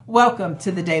Welcome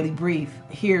to the Daily Brief.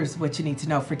 Here's what you need to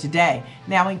know for today.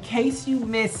 Now, in case you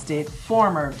missed it,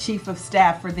 former Chief of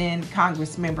Staff for then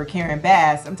Congressmember Karen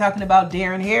Bass, I'm talking about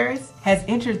Darryn Harris, has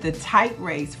entered the tight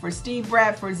race for Steve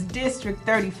Bradford's District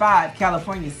 35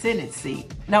 California Senate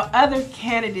seat. Now, other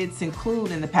candidates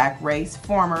include in the PAC race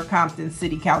former Compton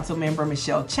City Council member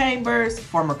Michelle Chambers,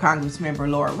 former Congressmember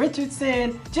Laura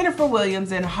Richardson, Jennifer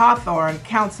Williams, and Hawthorne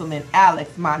Councilman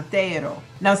Alex Montero.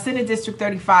 Now, Senate District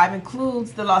 35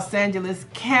 includes the Los Angeles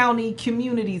County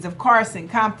communities of Carson,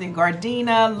 Compton,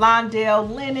 Gardena, Lawndale,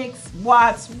 Lenox,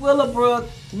 Watts, Willowbrook,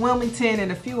 Wilmington,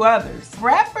 and a few others.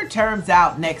 Bradford terms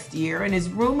out next year and is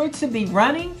rumored to be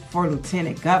running for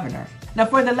lieutenant governor. Now,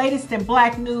 for the latest in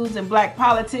black news and black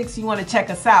politics, you want to check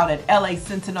us out at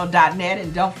lasentinel.net,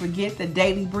 and don't forget the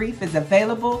Daily Brief is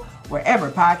available wherever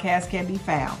podcasts can be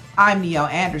found. I'm Niele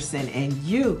Anderson, and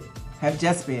you have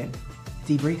just been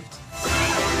debriefed.